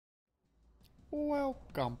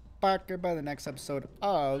Welcome back by the next episode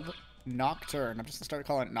of Nocturne. I'm just gonna start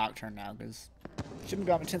calling it Nocturne now because Shin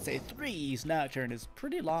Megami Tensei 3's Nocturne is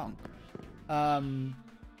pretty long.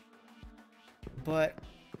 But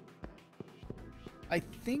I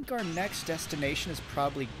think our next destination is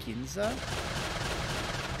probably Ginza.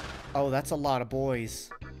 Oh, that's a lot of boys.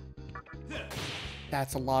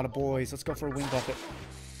 That's a lot of boys. Let's go for a wing buffet.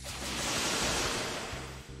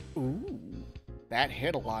 Ooh, that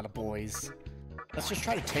hit a lot of boys. Let's just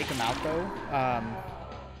try to take them out, though.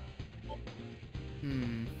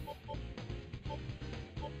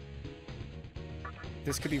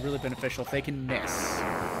 This could be really beneficial if they can miss.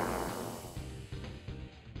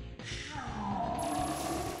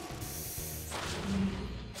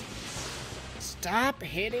 Stop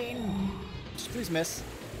hitting! Just please miss.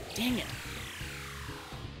 Dang it.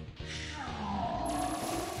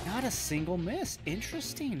 Not a single miss.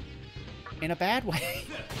 Interesting. In a bad way.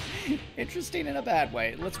 Interesting in a bad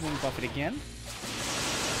way. Let's wing buff it again.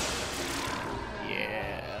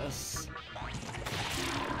 Yes.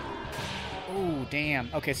 Oh, damn.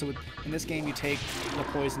 Okay, so in this game you take the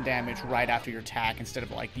poison damage right after your attack instead of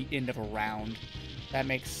like the end of a round. That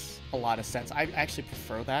makes a lot of sense. I actually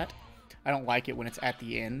prefer that. I don't like it when it's at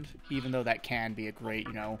the end, even though that can be a great,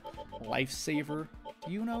 you know, lifesaver.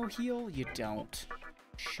 Do you know heal? You don't.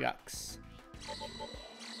 Shucks.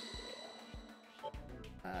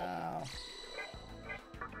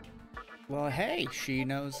 Well, hey, she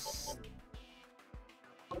knows.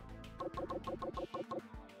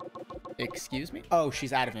 Excuse me? Oh,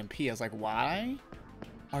 she's out of MP. I was like, why?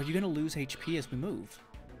 Are you gonna lose HP as we move?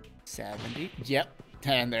 70. Yep.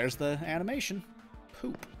 And there's the animation.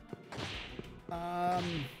 Poop. I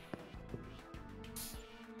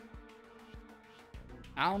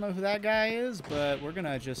don't know who that guy is, but we're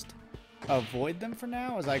gonna just avoid them for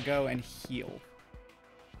now as I go and heal.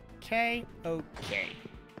 Okay, okay.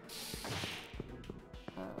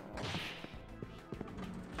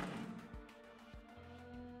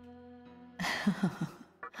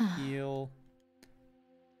 Heal.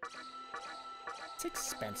 It's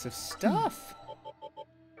expensive stuff.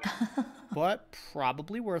 But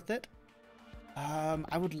probably worth it.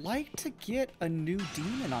 I would like to get a new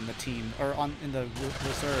demon on the team, or in the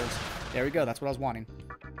reserves. There we go, that's what I was wanting.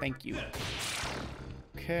 Thank you.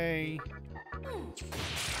 Okay.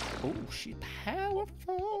 Oh, she's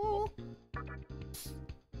powerful.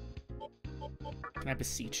 Can I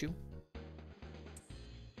beseech you?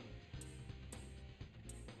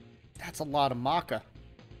 That's a lot of Maka.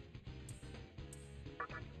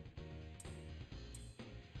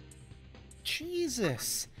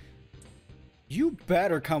 Jesus. You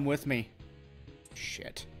better come with me.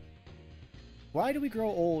 Shit. Why do we grow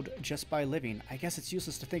old just by living? I guess it's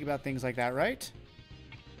useless to think about things like that, right?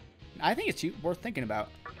 I think it's worth thinking about.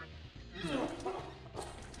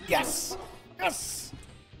 Yes! Yes!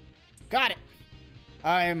 Got it!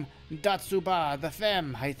 I'm Datsuba the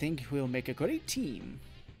Femme. I think we'll make a great team.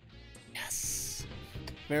 Yes!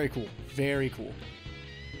 Very cool. Very cool.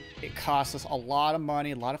 It costs us a lot of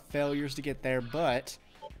money, a lot of failures to get there, but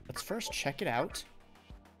let's first check it out.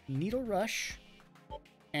 Needle Rush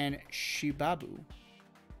and Shibabu.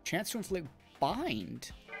 Chance to inflict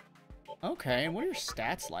bind. Okay, and what are your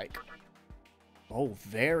stats like? Oh,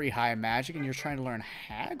 very high magic, and you're trying to learn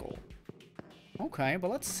haggle. Okay,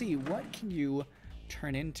 but let's see, what can you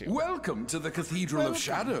turn into? Welcome to the Cathedral of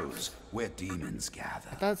Shadows, where demons gather.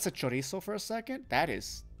 I thought it's a chorizo for a second. That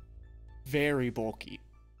is very bulky.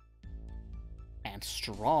 And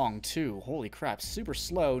strong, too. Holy crap. Super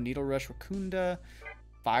slow. Needle Rush Rakunda.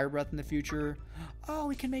 Fire Breath in the future. Oh,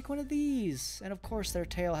 we can make one of these. And of course, their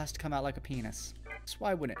tail has to come out like a penis. So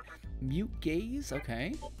why wouldn't it? Mute Gaze.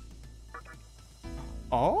 Okay.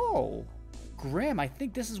 Oh. Grim, I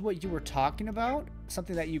think this is what you were talking about.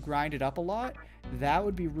 Something that you grinded up a lot. That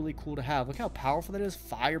would be really cool to have. Look how powerful that is.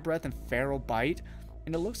 Fire Breath and Feral Bite.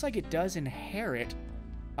 And it looks like it does inherit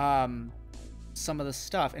some of the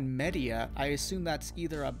stuff. In Media, I assume that's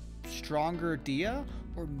either a stronger Dia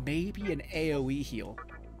or maybe an AoE heal.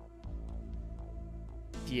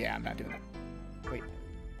 Yeah, I'm not doing that. Wait.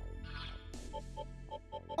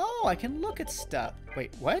 Oh, I can look at stuff.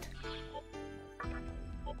 Wait, what?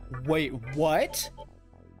 Wait, what?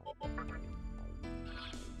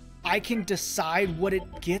 I can decide what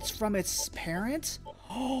it gets from its parents?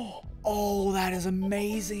 Oh, that is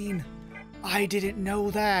amazing. I didn't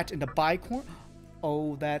know that. And the bicorn?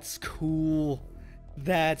 Oh, that's cool.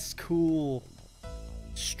 That's cool.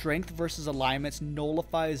 Strength versus alignments,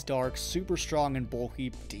 nullifies dark, super strong and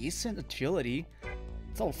bulky, decent agility.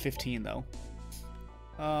 It's all 15 though.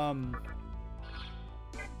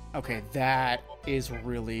 Okay, that is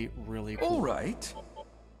really, really cool. All right.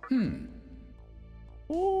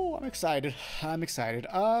 Ooh, I'm excited. I'm excited.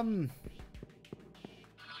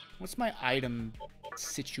 What's my item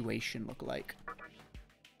situation look like?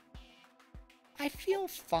 I feel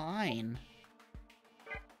fine.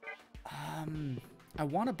 I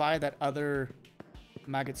want to buy that other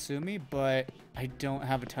Magatsumi, but I don't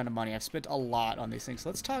have a ton of money. I've spent a lot on these things. So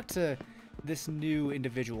let's talk to this new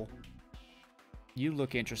individual. You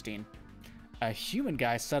look interesting. A human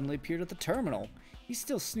guy suddenly appeared at the terminal. He's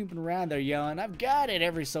still snooping around there yelling, "I've got it,"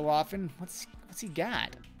 every so often. What's he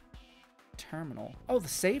got? Terminal. Oh, the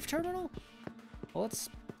save terminal? Well, let's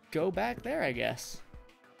go back there, I guess.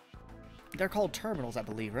 They're called terminals, I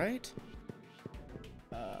believe, right?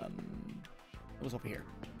 It was over here.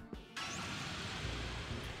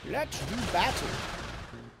 Let's do battle.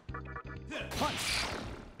 Punch.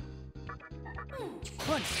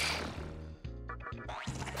 Punch.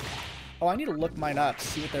 Oh, I need to look mine up,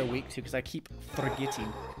 see what they're weak to, because I keep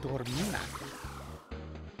forgetting. Dormina.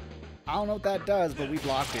 I don't know what that does, but we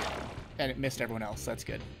blocked it. And it missed everyone else. That's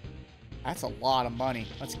good. That's a lot of money.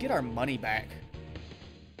 Let's get our money back.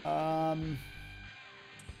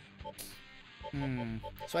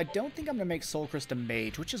 So I don't think I'm going to make Soulcrest a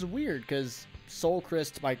mage, which is weird, because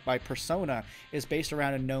Soulcrest, by persona, is based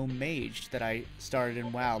around a gnome mage that I started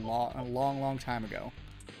in WoW a long time ago.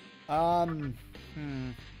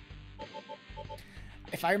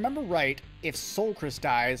 If I remember right, if Soulcrest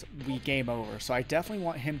dies, we game over. So I definitely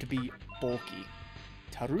want him to be bulky.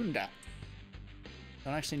 Tarunda.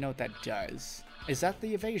 Don't actually know what that does. Is that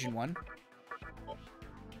the evasion one?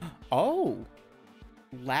 Oh!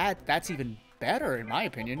 Lad, that's even better in my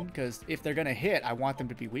opinion, because if they're gonna hit, I want them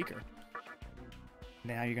to be weaker.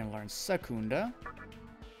 Now you're gonna learn Secunda.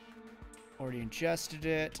 Already ingested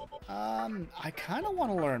it. I kind of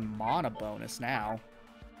want to learn Mana bonus now.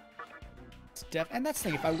 And that's the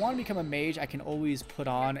thing, if I want to become a mage, I can always put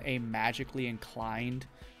on a magically inclined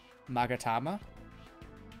Magatama.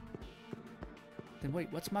 Then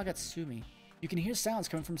wait, what's Magatsumi? You can hear sounds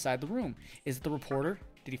coming from inside the room. Is it the reporter?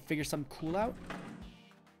 Did he figure something cool out?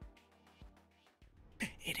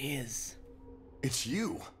 It is. It's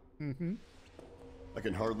you. Mm-hmm. I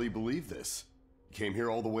can hardly believe this. You came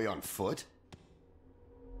here all the way on foot?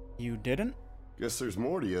 You didn't? Guess there's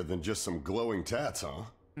more to you than just some glowing tats, huh?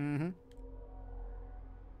 Mm-hmm.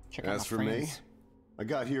 As for me, I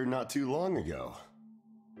got here not too long ago.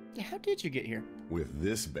 Yeah, how did you get here? With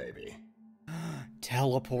this baby.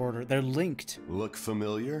 Teleporter. They're linked. Look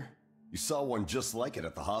familiar? You saw one just like it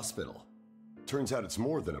at the hospital. Turns out it's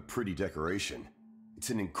more than a pretty decoration. It's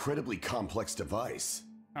an incredibly complex device.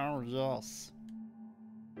 Oh, yes.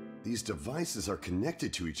 These devices are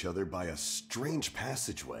connected to each other by a strange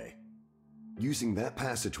passageway. Using that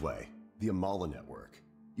passageway, the Amala network,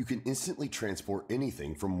 you can instantly transport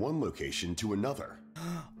anything from one location to another.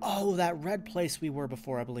 Oh, that red place we were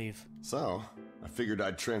before, I believe. So, I figured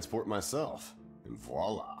I'd transport myself, and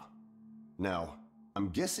voila. Now, I'm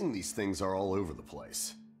guessing these things are all over the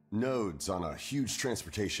place. Nodes on a huge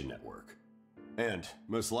transportation network. And,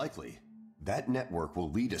 most likely, that network will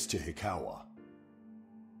lead us to Hikawa.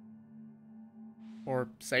 Or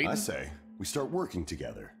Satan? I say, we start working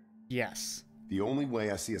together. Yes. The only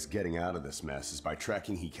way I see us getting out of this mess is by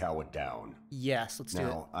tracking Hikawa down. Yes, let's do it.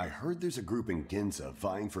 Now, I heard there's a group in Ginza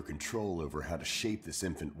vying for control over how to shape this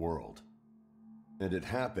infant world. And it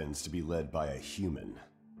happens to be led by a human.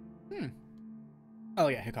 Oh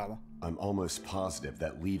yeah, Hikawa. I'm almost positive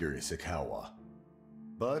that leader is Hikawa.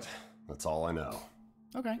 But that's all I know.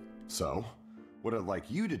 Okay. So, what I'd like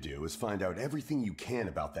you to do is find out everything you can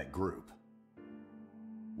about that group.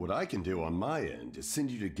 What I can do on my end is send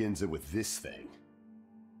you to Ginza with this thing.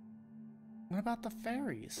 What about the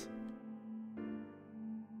fairies?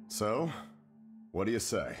 So, what do you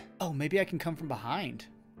say? Oh, maybe I can come from behind.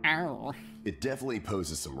 Ow. It definitely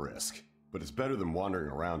poses some risk, but it's better than wandering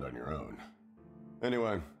around on your own.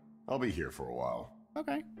 Anyway, I'll be here for a while.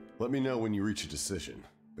 Okay. Let me know when you reach a decision,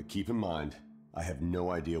 but keep in mind, I have no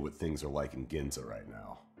idea what things are like in Ginza right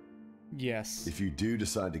now. Yes. If you do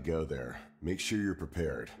decide to go there, make sure you're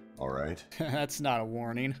prepared, alright? That's not a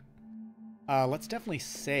warning. Let's definitely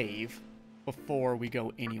save before we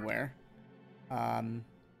go anywhere.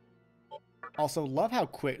 Also, love how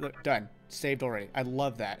quick... Look, done. Saved already. I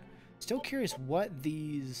love that. Still curious what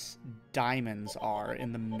these diamonds are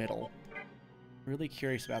in the middle. Really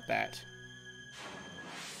curious about that.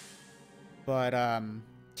 But, to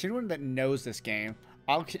anyone that knows this game,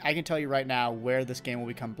 I can tell you right now where this game will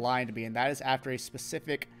become blind to me, and that is after a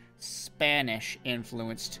specific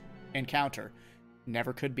Spanish-influenced encounter.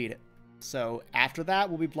 Never could beat it. So after that,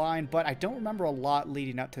 we'll be blind, but I don't remember a lot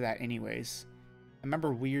leading up to that anyways. I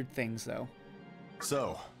remember weird things, though.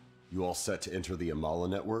 So, you all set to enter the Amala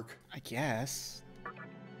network? I guess.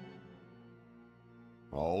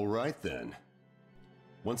 All right, then.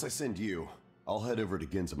 Once I send you, I'll head over to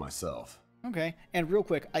Ginza myself. Okay, and real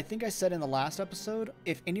quick, I think I said in the last episode,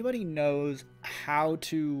 if anybody knows how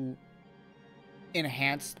to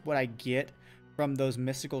enhance what I get from those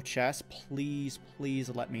mystical chests, please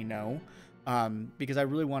let me know. Because I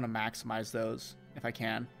really want to maximize those if I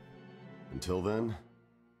can. Until then,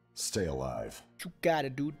 stay alive. You got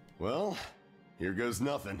it, dude. Well, here goes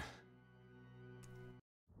nothing.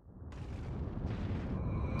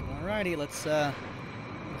 Alrighty, let's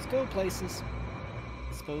go places,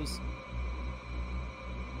 I suppose.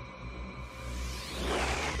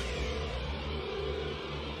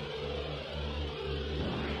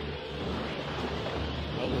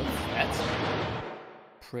 Oh, that's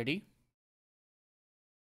pretty.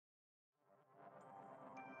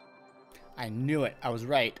 I knew it. I was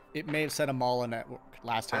right. It may have said Amala Network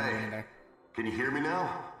last time we went in there. Can you hear me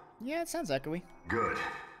now? Yeah, it sounds echoey. Good.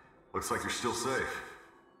 Looks like you're still safe.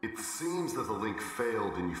 It seems that the link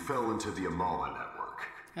failed and you fell into the Amala network.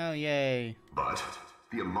 Oh, yay. But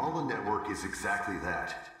the Amala network is exactly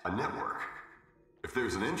that, a network. If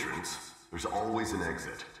there's an entrance, there's always an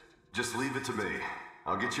exit. Just leave it to me.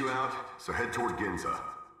 I'll get you out, so head toward Ginza.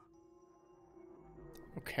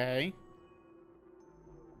 Okay.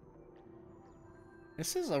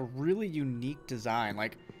 This is a really unique design.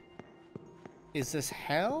 Like, is this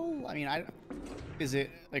hell? I mean, is it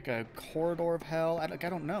like a corridor of hell? I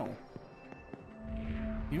don't know.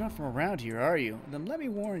 You're not from around here, are you? Then let me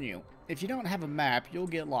warn you. If you don't have a map, you'll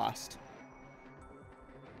get lost.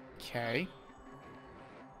 Okay.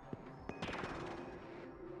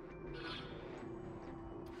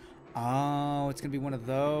 Oh, it's gonna be one of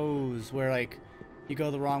those where, like, you go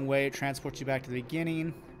the wrong way, it transports you back to the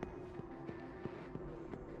beginning.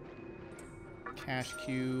 Cash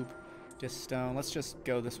cube, just stone. Let's just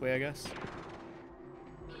go this way, I guess.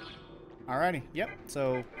 Alrighty, yep.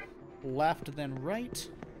 So, left then right.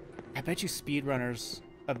 I bet you speedrunners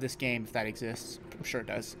of this game, if that exists, I'm sure it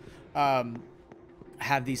does,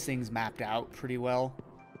 have these things mapped out pretty well.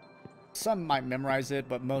 Some might memorize it,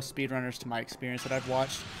 but most speedrunners, to my experience that I've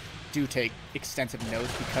watched, do take extensive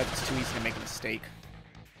notes because it's too easy to make a mistake.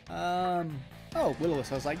 Oh,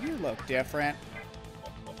 Will-O-Wisp, I was like, you look different.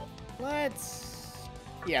 Yeah,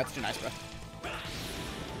 let's do nice, bro.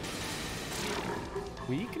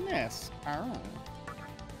 Weakness. Oh.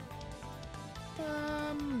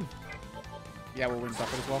 Yeah, we'll wing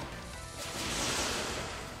bucket as well.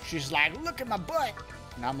 She's like, look at my butt.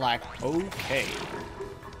 And I'm like, okay.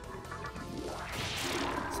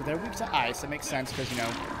 So they're weak to ice. That makes sense because, you know,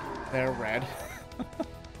 they're red.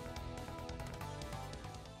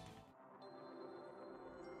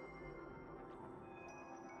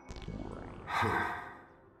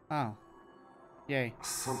 Oh. Yay.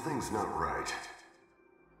 Something's not right.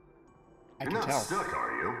 I You're can not tell. stuck,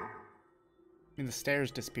 are you? I mean, the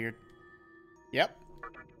stairs disappeared. Yep.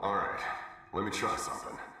 Alright, let me try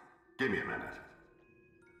something. Give me a minute.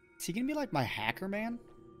 Is he gonna be like my hacker man?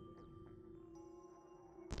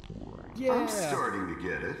 Yeah. I'm starting to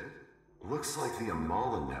get it. Looks like the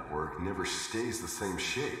Amala network never stays the same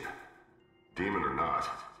shape. Demon or not,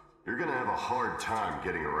 you're gonna have a hard time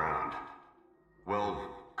getting around. Well,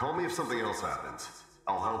 call me if something else happens.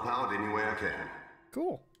 I'll help out any way I can.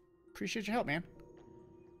 Cool. Appreciate your help, man.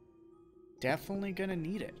 Definitely gonna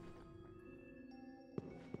need it.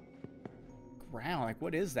 Ground, like,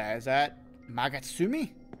 what is that? Is that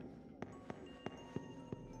Magatsumi?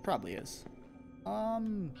 Probably is.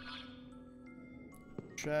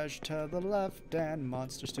 Treasure to the left and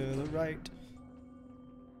monsters to the right.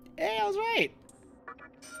 Hey, I was right!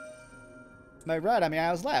 By right, I mean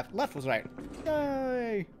I was left. Left was right.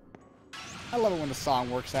 Yay! I love it when the song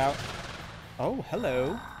works out. Oh,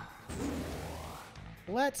 hello.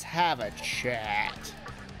 Let's have a chat.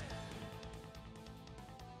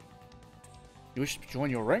 You wish to join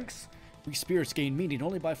your ranks? We spirits gain meaning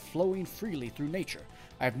only by flowing freely through nature.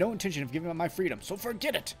 I have no intention of giving up my freedom, so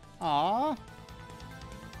forget it! Aww.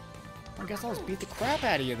 I guess I'll just beat the crap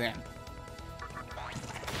out of you then.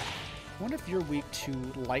 I wonder if you're weak to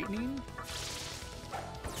lightning?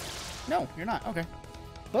 No, you're not. Okay.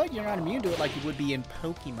 But you're not immune to it like you would be in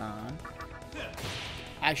Pokemon.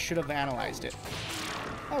 I should have analyzed it.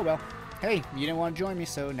 Oh well. Hey, you didn't want to join me,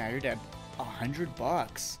 so now you're dead.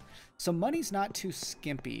 $100. So money's not too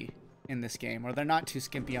skimpy in this game, or they're not too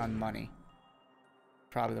skimpy on money.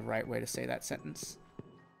 Probably the right way to say that sentence.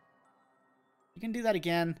 You can do that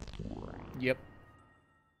again. Yep.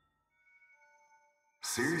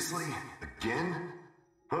 Seriously? Again?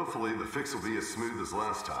 Hopefully the fix will be as smooth as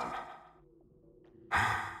last time.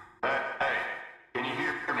 Hey, can you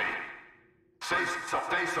hear me? Say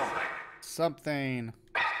something. Something.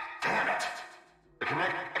 Damn it! The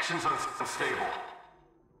connection's unstable.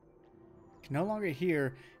 Can no longer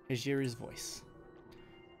hear Hijiri's voice.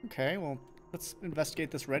 Okay, well, let's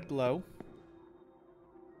investigate this red glow.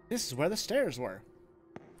 This is where the stairs were.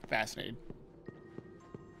 Fascinating.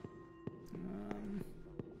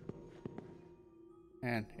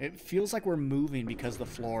 And it feels like we're moving because the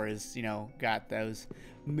floor is, you know, got those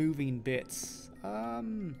moving bits.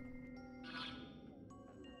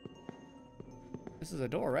 This is a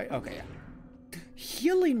door, right? Okay, yeah.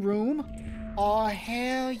 Healing room? Oh,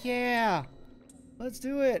 hell yeah. Let's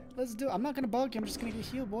do it. Let's do it. I'm not going to bug you. I'm just going to get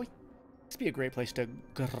healed, boy. This would be a great place to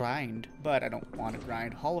grind, but I don't want to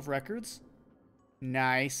grind. Hall of Records.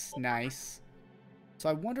 Nice, nice. So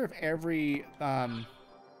I wonder if every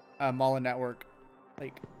Amala network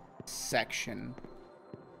like section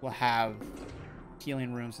will have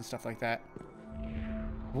healing rooms and stuff like that.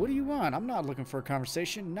 What do you want? I'm not looking for a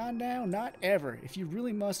conversation. Not now, not ever. If you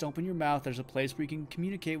really must open your mouth, there's a place where you can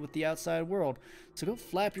communicate with the outside world. So go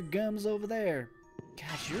flap your gums over there.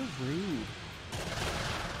 Gosh, you're rude.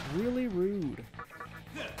 Really rude.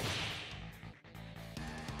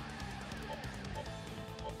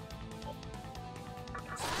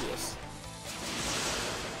 Yes.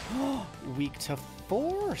 Weak to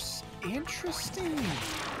force. Interesting.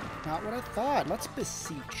 Not what I thought. Let's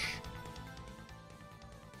beseech.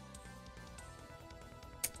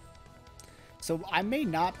 So I may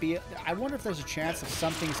not be... I wonder if there's a chance that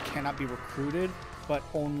some things cannot be recruited, but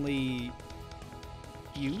only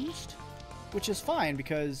fused? Which is fine,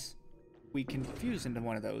 because we can fuse into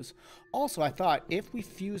one of those. Also, I thought if we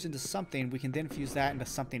fuse into something, we can then fuse that into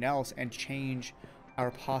something else and change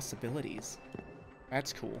our possibilities.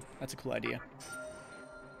 That's cool. That's a cool idea.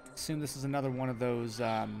 Assume this is another one of those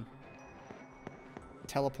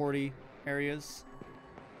teleporty areas.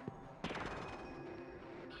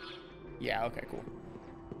 Yeah, okay, cool.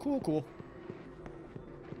 Cool, cool.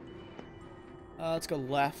 Let's go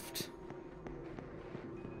left.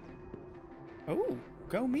 Oh,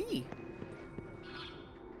 go me.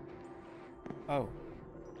 Oh.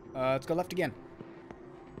 Let's go left again.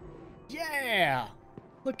 Yeah!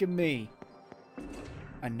 Look at me.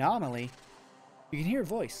 Anomaly? You can hear a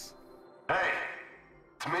voice. Hey,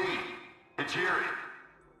 it's me, Hijiri.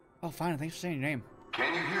 Oh, fine. Thanks for saying your name.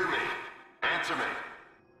 Can you hear me? Answer me.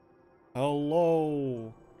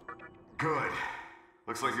 Hello. Good.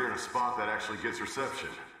 Looks like you're in a spot that actually gets reception.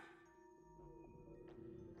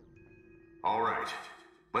 All right,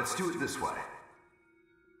 let's do it this way.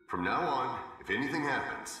 From now on, if anything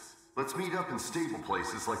happens, let's meet up in stable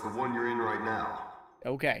places like the one you're in right now.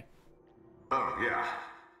 Okay. Oh, yeah.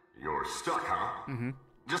 You're stuck, huh? Mm-hmm.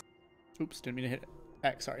 Just... Oops, didn't mean to hit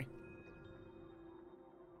X, sorry.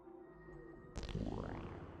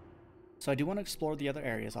 So I do want to explore the other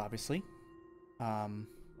areas, obviously. Damn.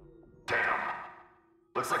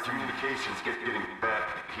 Looks like communications getting bad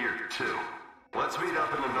here, too. Let's meet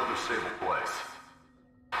up in another stable place.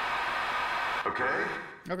 Okay?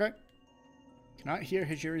 Okay. Cannot hear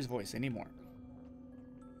Hijiri's voice anymore.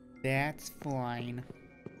 That's fine.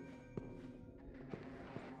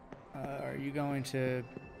 Are you going to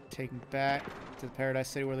take me back to the Paradise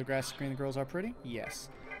City where the grass is green and the girls are pretty? Yes.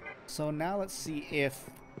 So now let's see if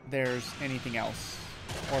there's anything else.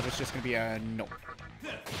 Or if it's just going to be a no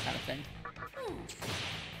kind of thing.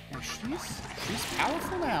 And she's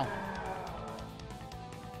powerful now.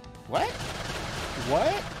 What?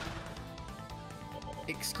 What?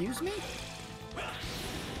 Excuse me?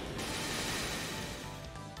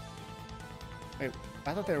 Wait,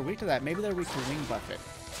 I thought they were weak to that. Maybe they're weak to Wing Buffet.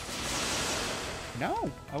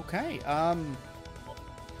 No. Okay. Yeah,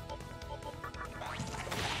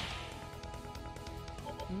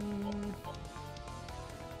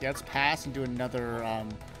 let's pass and do another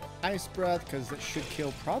Ice Breath, because that should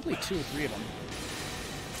kill probably 2 or 3 of them.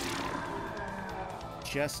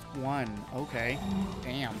 Just one. Okay.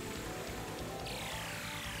 Damn.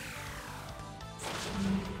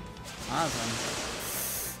 Awesome.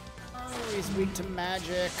 Oh, he's weak to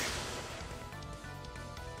magic.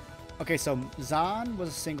 Okay, so Zan was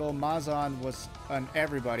a single, Mazan was an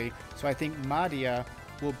everybody, so I think Madia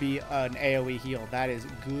will be an AoE heal. That is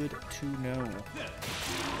good to know.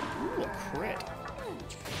 Ooh, a crit.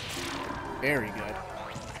 Very good.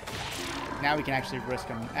 Now we can actually risk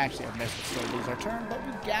him. Actually, I missed it, still lose our turn, but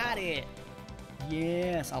we got it.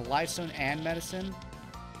 Yes, a Lifestone and Medicine.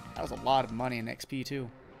 That was a lot of money in XP, too.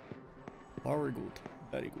 Very good.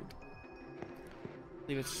 Very good.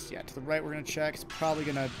 Leave it, yeah, to the right we're gonna check. It's probably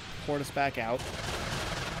gonna port us back out.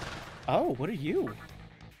 Oh, what are you?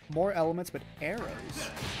 More elements, but arrows.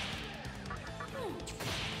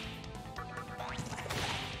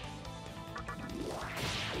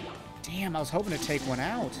 Damn, I was hoping to take one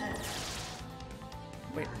out.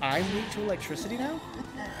 Wait, I'm weak to electricity now?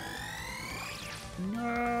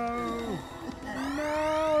 No!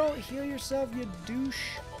 No! Heal yourself, you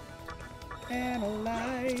douche.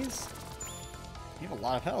 Analyze. You have a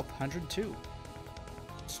lot of health, 102.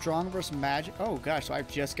 Strong versus magic. Oh gosh, so I've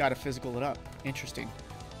just got to physical it up. Interesting.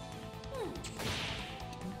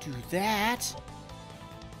 Don't do that.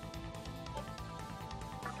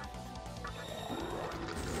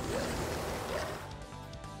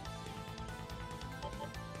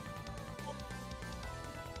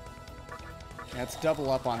 Let's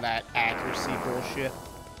double up on that accuracy bullshit.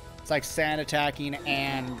 It's like sand attacking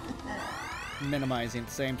and minimizing at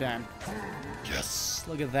the same time. Yes!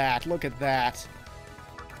 Look at that. Look at that.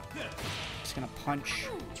 Just gonna punch.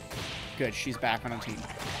 Good, she's back on her team.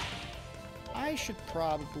 I should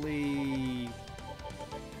probably...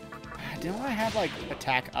 Don't I have, like,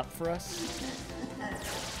 attack up for us?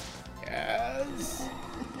 Yes!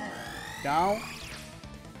 Don't.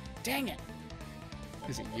 Dang it.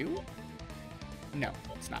 Is it you? No,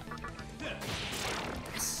 it's not.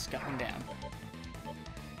 Yes, got one down.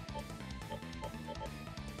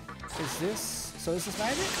 Is this... So is this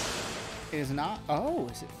magic? It is not. Oh,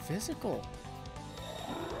 is it physical?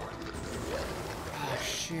 Oh,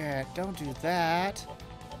 shit. Don't do that.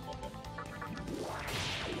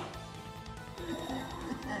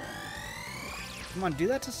 Come on, do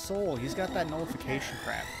that to Soul. He's got that nullification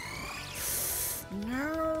crap.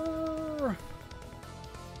 No!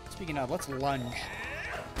 Speaking of, let's lunge.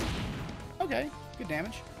 Okay, good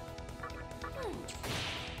damage.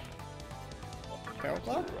 Barrel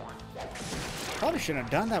Claw? Probably shouldn't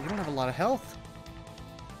have done that. We don't have a lot of health.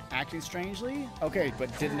 Acting strangely. Okay,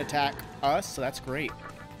 but didn't attack us, so that's great.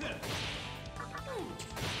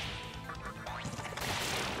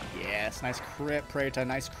 Yes, nice crit. Preyta,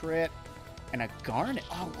 nice crit. And a Garnet.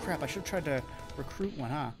 Oh, crap. I should have tried to recruit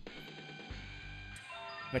one, huh?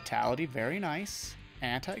 Vitality, very nice.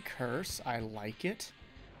 Anti-curse, I like it.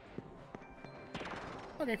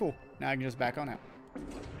 Okay, cool. Now I can just back on out.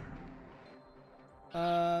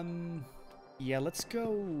 Yeah, let's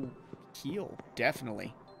go heal.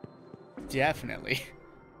 Definitely. Definitely.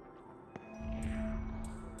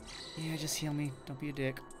 Yeah, just heal me. Don't be a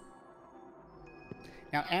dick.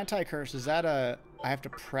 Now, anti-curse, is that a... I have to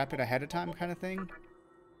prep it ahead of time kind of thing?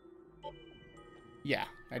 Yeah,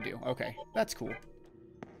 I do. Okay, that's cool.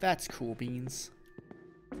 That's cool beans.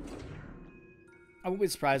 I wouldn't be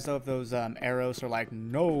surprised, though, if those arrows are like,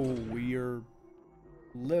 no, we're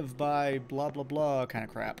live by blah, blah, blah kind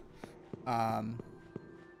of crap.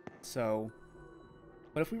 So,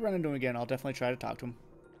 but if we run into him again, I'll definitely try to talk to him.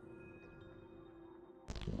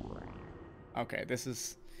 Okay, this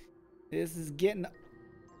is getting...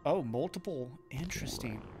 Oh, multiple.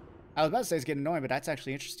 Interesting. I was about to say it's getting annoying, but that's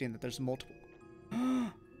actually interesting that there's multiple.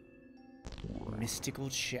 Mystical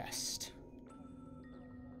chest.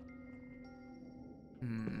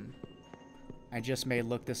 I just may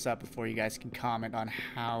look this up before you guys can comment on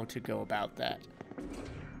how to go about that.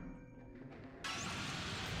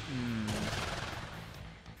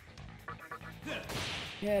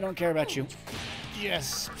 Yeah, I don't care about you.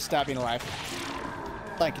 Just stop being alive.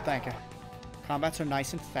 Thank you, thank you. Combats are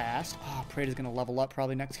nice and fast. Oh, Preyta's gonna level up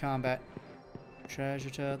probably next combat. Treasure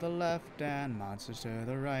to the left and monsters to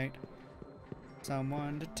the right.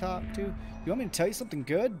 Someone to talk to. You want me to tell you something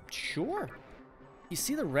good? Sure. You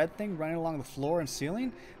see the red thing running along the floor and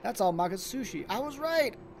ceiling? That's all Magatsushi. I was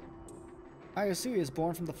right! Magatsushi is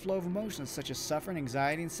born from the flow of emotions such as suffering,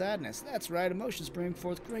 anxiety, and sadness. That's right, emotions bring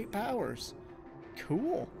forth great powers.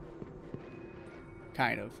 Cool.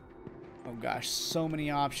 Kind of. Oh gosh, so many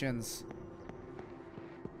options.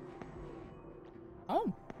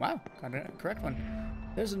 Oh, wow, got a correct one.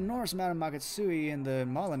 There's an enormous amount of Magatsushi in the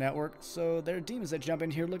Amala network, so there are demons that jump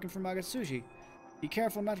in here looking for Magatsushi. Be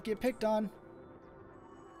careful not to get picked on.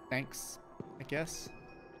 Thanks, I guess.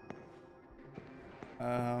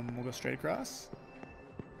 We'll go straight across.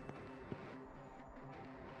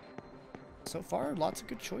 So far, lots of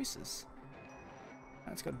good choices.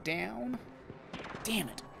 Let's go down. Damn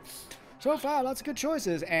it. So far, lots of good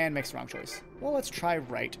choices, and makes the wrong choice. Well, let's try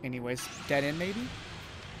right anyways. Dead end, maybe?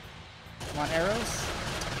 Come on, arrows.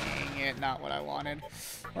 Dang it, not what I wanted.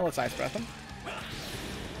 Well, let's Ice Breath them.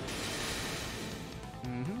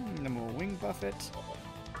 Then we'll Wing Buff it.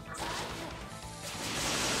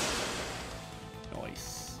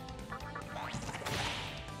 Nice.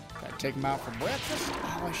 take him out for breakfast?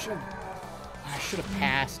 Oh, I should have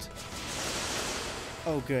passed.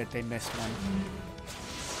 Oh, good. They missed one.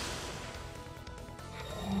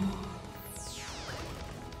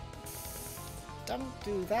 Don't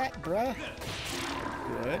do that, bruh.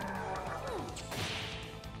 Good.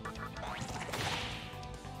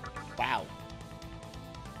 Wow.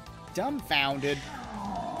 Dumbfounded.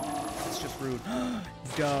 That's just rude.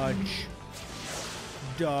 Dodge.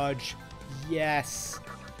 Dodge. Yes.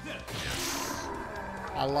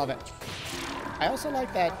 I love it. I also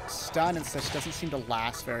like that stun and such doesn't seem to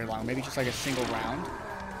last very long. Maybe just like a single round.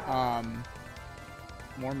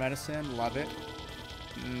 More medicine. Love it.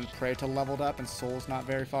 Prey to leveled up and Soul's not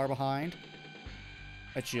very far behind.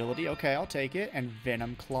 Agility. Okay, I'll take it. And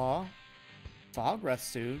Venom Claw. Fog Breath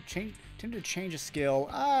Suit. Tend to change a skill.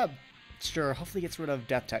 Sure. Hopefully gets rid of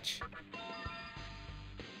Death Touch.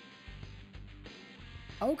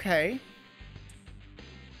 Okay.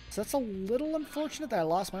 So that's a little unfortunate that I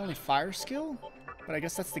lost my only fire skill. But I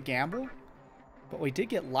guess that's the gamble. But we did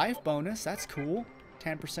get life bonus. That's cool.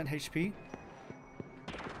 10% HP.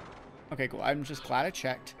 Okay, cool. I'm just glad I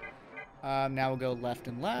checked. Now we'll go left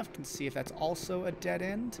and see if that's also a dead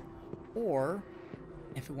end. Or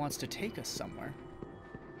if it wants to take us somewhere.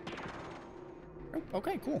 Oh,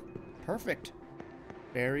 okay, cool. Perfect.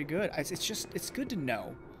 Very good. It's good to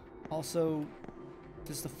know. Also,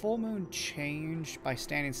 does the full moon change by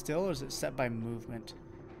standing still, or is it set by movement?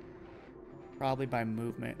 Probably by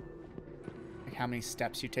movement. Like how many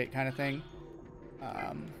steps you take kind of thing.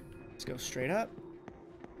 Let's go straight up.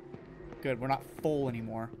 Good, we're not full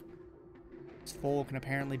anymore. This full can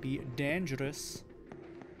apparently be dangerous.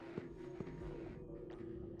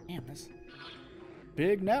 Damn, this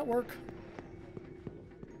big network.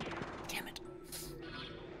 Damn it.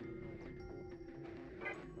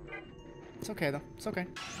 It's okay, though. It's okay.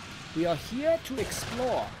 We are here to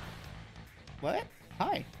explore. What?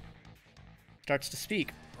 Hi. Starts to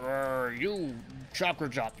speak. You, Chakra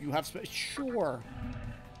Drop, you have sure.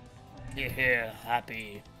 Yeah,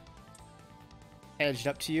 happy. Edged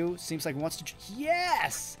up to you. Seems like it wants to...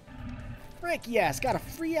 Yes! Frick yes! Got a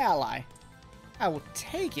free ally. I will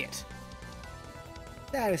take it.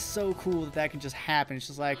 That is so cool that that can just happen. It's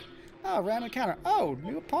just like, oh, random encounter. Oh,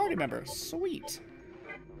 new party member. Sweet.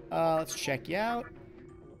 Let's check you out.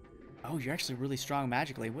 Oh, you're actually really strong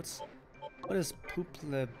magically. What does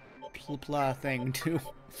Poopla thing do?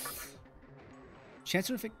 Chance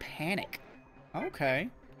to inflict panic. Okay.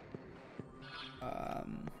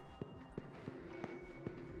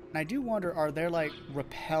 And I do wonder, are there like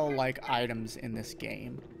repel-like items in this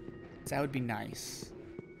game? That would be nice.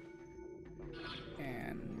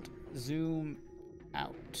 And zoom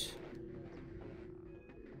out.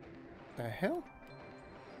 The hell?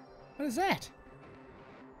 What is that?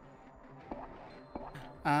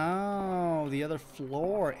 Oh, the other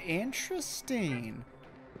floor. Interesting.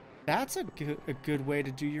 That's a good way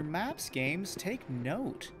to do your maps, games. Take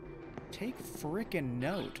note. Take frickin'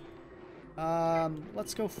 note.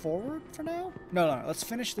 Let's go forward for now? No. Let's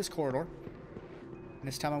finish this corridor. And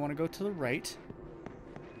this time I want to go to the right.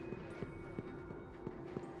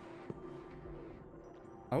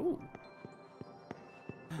 Oh.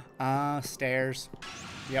 Stairs.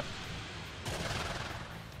 Yep.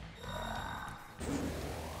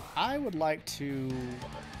 I would like to...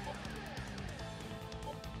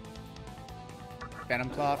 Venom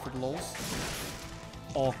Claw for the lulz.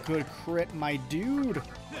 Oh, good crit, my dude!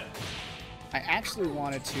 I actually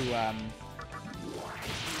wanted to,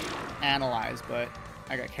 analyze, but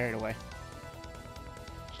I got carried away.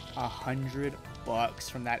 $100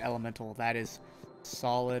 from that elemental. That is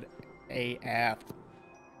solid AF.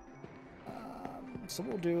 So what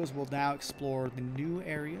we'll do is we'll now explore the new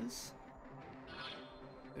areas.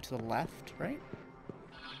 Go to the left, right?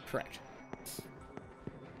 Correct.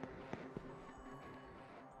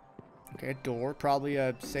 Okay, a door. Probably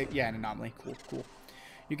a safe... Yeah, an anomaly. Cool.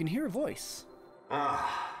 You can hear a voice.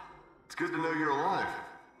 It's good to know you're alive.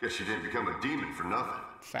 Guess you didn't become a demon for nothing.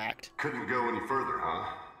 Fact. Couldn't go any further,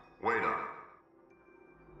 huh? Wait on it.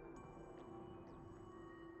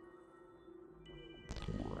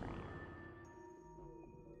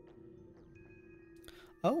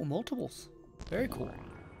 Oh, multiples. Very cool.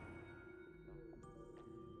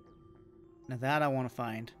 Now that I want to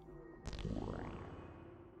find.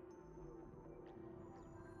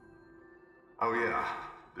 Oh yeah,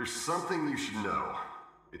 there's something you should know.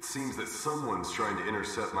 It seems that someone's trying to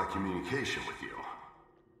intercept my communication with you.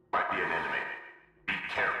 Might be an enemy. Be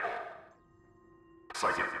careful. Looks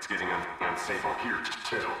like it's getting unstable here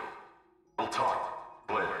too. We'll talk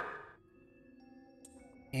later.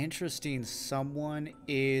 Interesting. Someone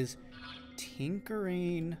is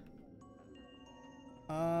tinkering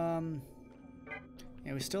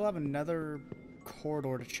Yeah, we still have another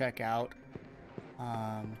corridor to check out.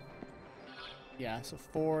 Yeah, so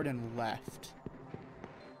forward and left.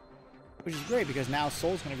 Which is great because now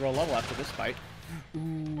Soul's gonna grow a level after this fight.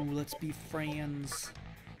 Ooh, let's be friends.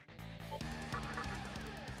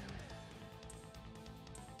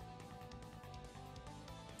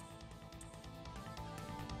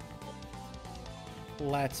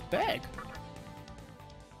 Let's beg.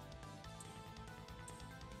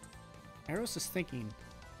 Eros is thinking.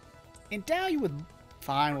 Endow you with...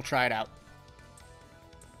 Fine, we'll try it out.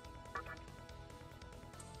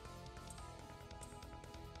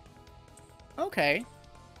 Okay.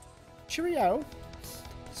 Cheerio.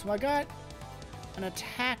 So I got an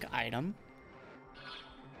attack item.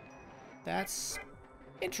 That's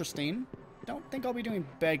interesting. Don't think I'll be doing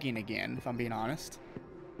begging again, if I'm being honest.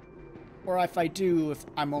 Or if I do, if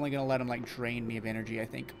I'm only gonna let him, like, drain me of energy, I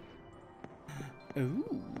think. Ooh.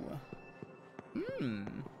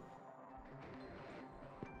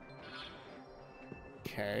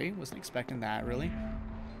 Okay, wasn't expecting that, really.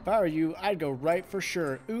 If I were you, I'd go right for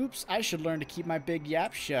sure. Oops, I should learn to keep my big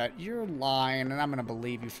yap shut. You're lying, and I'm gonna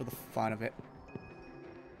believe you for the fun of it.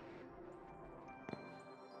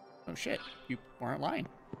 Oh shit, you weren't lying.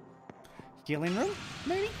 Healing room,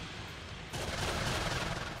 maybe?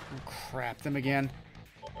 Oh, crap, them again.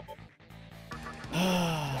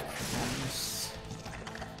 Oh, crumbs.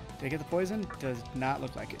 Did I get the poison? Does not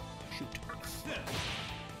look like it. Shoot.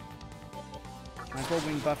 Might as well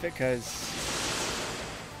wing buff it, because...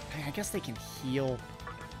 I guess they can heal.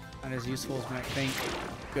 Not as useful as we might think.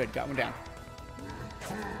 Good, got one down.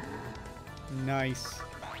 Nice.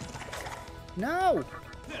 No!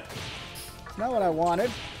 It's not what I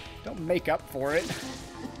wanted. Don't make up for it.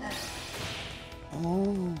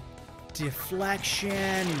 Oh,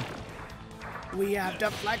 deflection. We have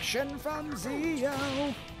deflection from Zio.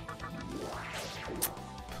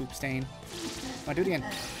 Poop stain. I'll do it again.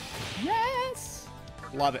 Yes!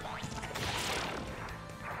 Love it.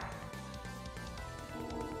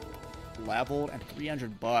 Leveled and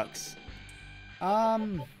 $300. I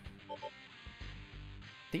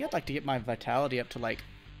think I'd like to get my vitality up to like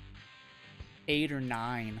 8 or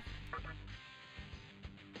 9.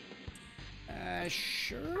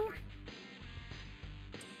 Sure.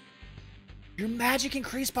 Your magic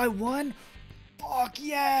increased by 1? Fuck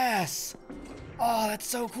yes! Oh, that's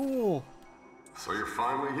so cool. So you're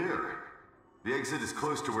finally here. The exit is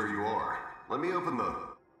close to where you are. Let me open the...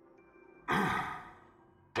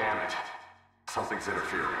 Damn it. Something's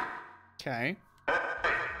interfering. Okay. Hey,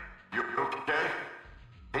 you okay?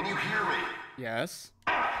 Can you hear me? Yes.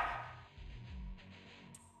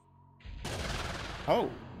 Oh.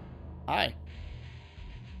 Hi.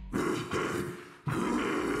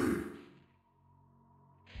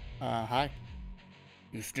 Hi.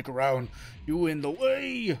 You stick around. You in the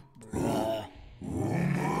way.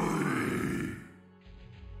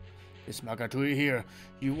 It's Magatui here.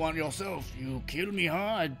 You want yourself. You kill me,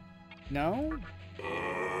 huh? No? You're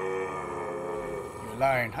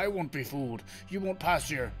lying. I won't be fooled. You won't pass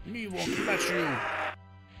here. Me won't let you.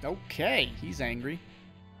 Okay, he's angry.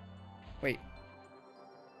 Wait.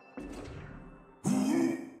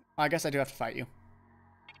 I guess I do have to fight you.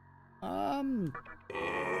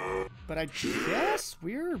 But I guess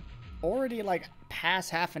we're already like past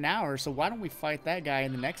half an hour, so why don't we fight that guy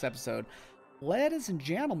in the next episode? Ladies and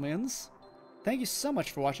gentlemen, thank you so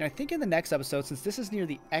much for watching. I think in the next episode, since this is near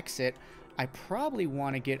the exit, I probably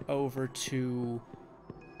want to get over to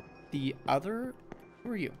the other...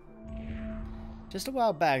 Who are you? Just a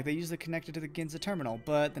while back, they used it connected to the Ginza terminal,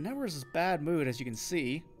 but the network is in bad mood, as you can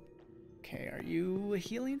see. Okay, are you a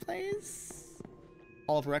healing place?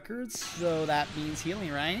 All of records, so that means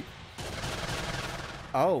healing, right?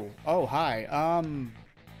 Oh, hi.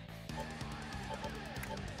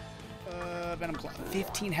 Venom Claw.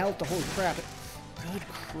 15 health to holy crap. Good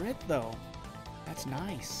crit, though. That's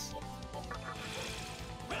nice.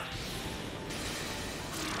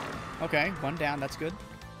 Okay, one down. That's good.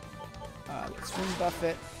 Let's swing buff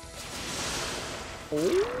it.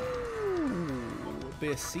 Oh,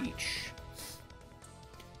 beseech.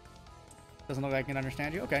 Doesn't look like I can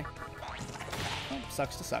understand you. Okay. Oh,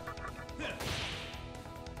 sucks to suck.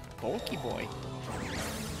 Bulky boy.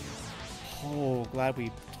 Oh, glad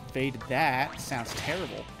we evaded that. Sounds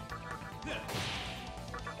terrible.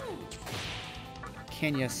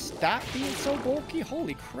 Can you stop being so bulky?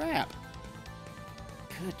 Holy crap.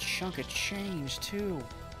 Good chunk of change, too.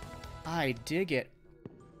 I dig it.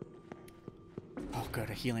 Oh, good,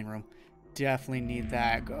 a healing room. Definitely need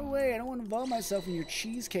that. Go away, I don't want to involve myself in your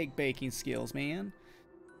cheesecake baking skills, man.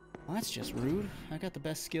 Well, that's just rude. I got the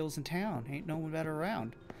best skills in town. Ain't no one better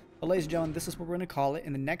around. But ladies and gentlemen, this is what we're going to call it.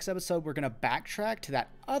 In the next episode, we're going to backtrack to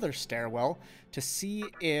that other stairwell to see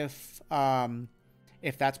if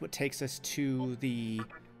that's what takes us to the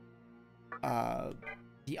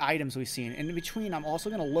items we've seen. And in between, I'm also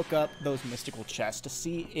going to look up those mystical chests to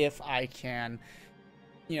see if I can,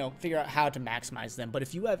 you know, figure out how to maximize them. But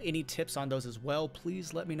if you have any tips on those as well,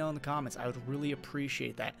 please let me know in the comments. I would really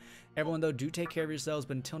appreciate that. Everyone, though, do take care of yourselves.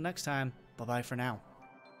 But until next time, bye-bye for now.